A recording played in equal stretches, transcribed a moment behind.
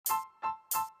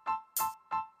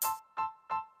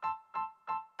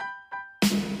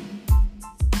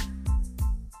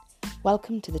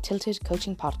Welcome to the Tilted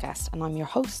Coaching Podcast, and I'm your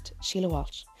host, Sheila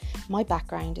Walsh. My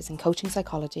background is in coaching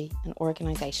psychology and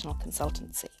organisational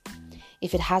consultancy.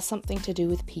 If it has something to do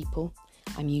with people,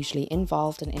 I'm usually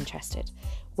involved and interested,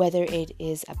 whether it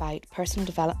is about personal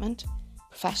development,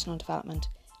 professional development,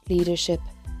 leadership,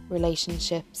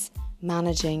 relationships,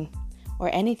 managing,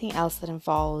 or anything else that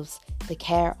involves the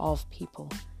care of people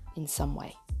in some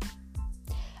way.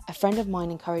 A friend of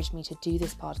mine encouraged me to do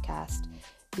this podcast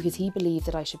because he believed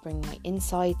that I should bring my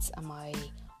insights and my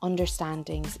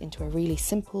understandings into a really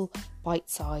simple,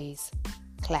 bite-size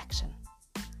collection.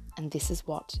 And this is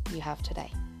what you have today.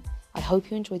 I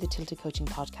hope you enjoy the Tilted Coaching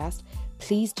Podcast.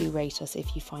 Please do rate us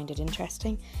if you find it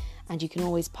interesting. And you can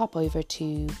always pop over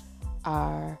to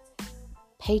our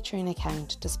Patreon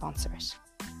account to sponsor it.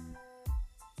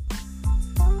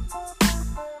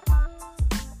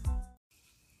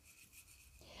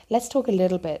 Let's talk a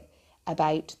little bit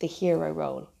about the hero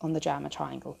role on the drama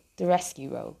triangle, the rescue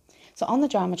role. So on the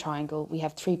drama triangle, we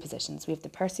have three positions. We have the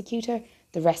persecutor,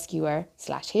 the rescuer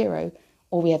 / hero,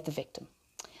 or we have the victim.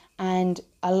 And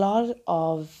a lot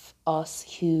of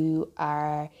us who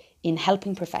are in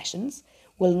helping professions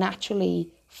will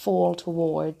naturally fall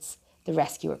towards the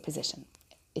rescuer position.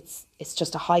 It's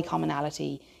just a high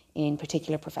commonality in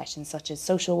particular professions such as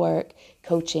social work,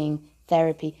 coaching,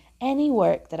 therapy, any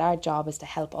work that our job is to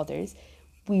help others.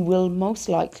 We will most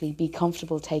likely be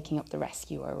comfortable taking up the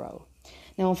rescuer role.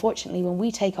 Now, unfortunately, when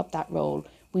we take up that role,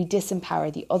 we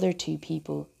disempower the other two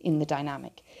people in the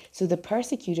dynamic. So the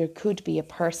persecutor could be a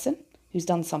person who's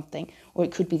done something, or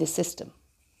it could be the system.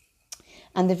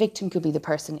 And the victim could be the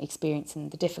person experiencing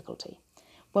the difficulty.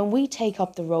 When we take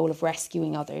up the role of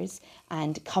rescuing others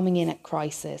and coming in at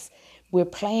crisis, we're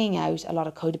playing out a lot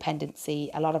of codependency,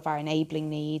 a lot of our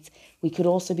enabling needs. We could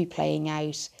also be playing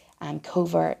out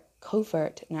covert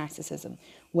narcissism,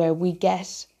 where we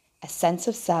get a sense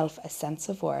of self, a sense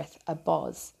of worth, a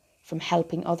buzz from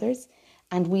helping others,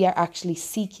 and we are actually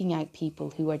seeking out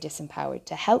people who are disempowered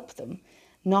to help them,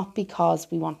 not because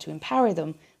we want to empower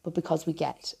them, but because we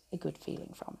get a good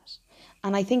feeling from it.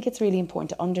 And I think it's really important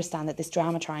to understand that this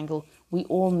drama triangle we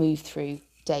all move through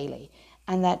daily,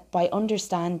 and that by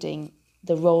understanding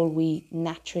the role we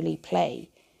naturally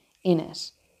play in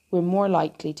it, we're more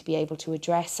likely to be able to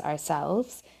address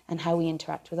ourselves and how we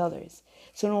interact with others.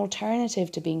 So an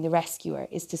alternative to being the rescuer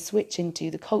is to switch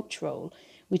into the coach role,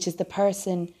 which is the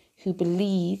person who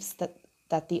believes that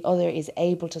the other is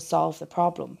able to solve the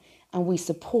problem, and we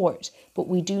support, but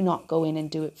we do not go in and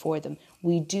do it for them.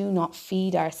 We do not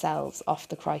feed ourselves off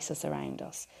the crisis around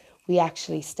us. We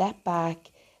actually step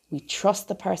back, we trust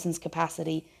the person's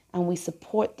capacity, and we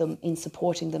support them in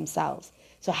supporting themselves.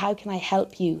 So how can I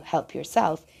help you help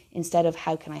yourself instead of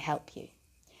how can I help you?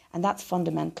 And that's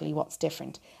fundamentally what's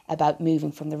different about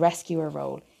moving from the rescuer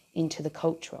role into the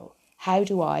coach role. How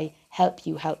do I help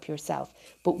you help yourself?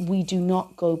 But we do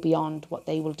not go beyond what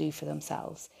they will do for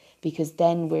themselves, because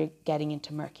then we're getting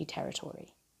into murky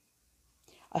territory.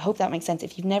 I hope that makes sense.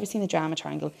 If you've never seen the drama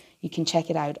triangle, you can check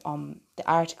it out on the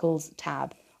articles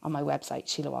tab on my website,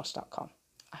 sheilawalsh.com.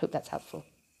 I hope that's helpful.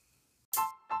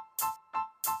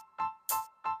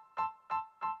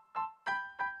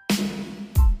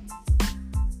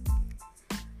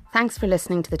 Thanks for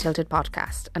listening to the Tilted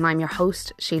Podcast, and I'm your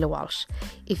host, Sheila Walsh.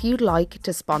 If you'd like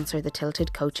to sponsor the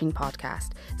Tilted Coaching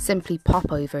Podcast, simply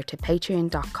pop over to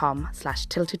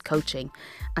patreon.com/tiltedcoaching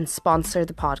and sponsor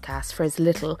the podcast for as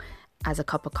little as a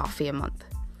cup of coffee a month.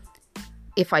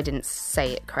 If I didn't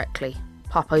say it correctly,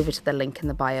 pop over to the link in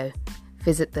the bio,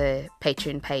 visit the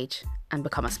Patreon page and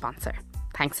become a sponsor.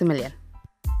 Thanks a million.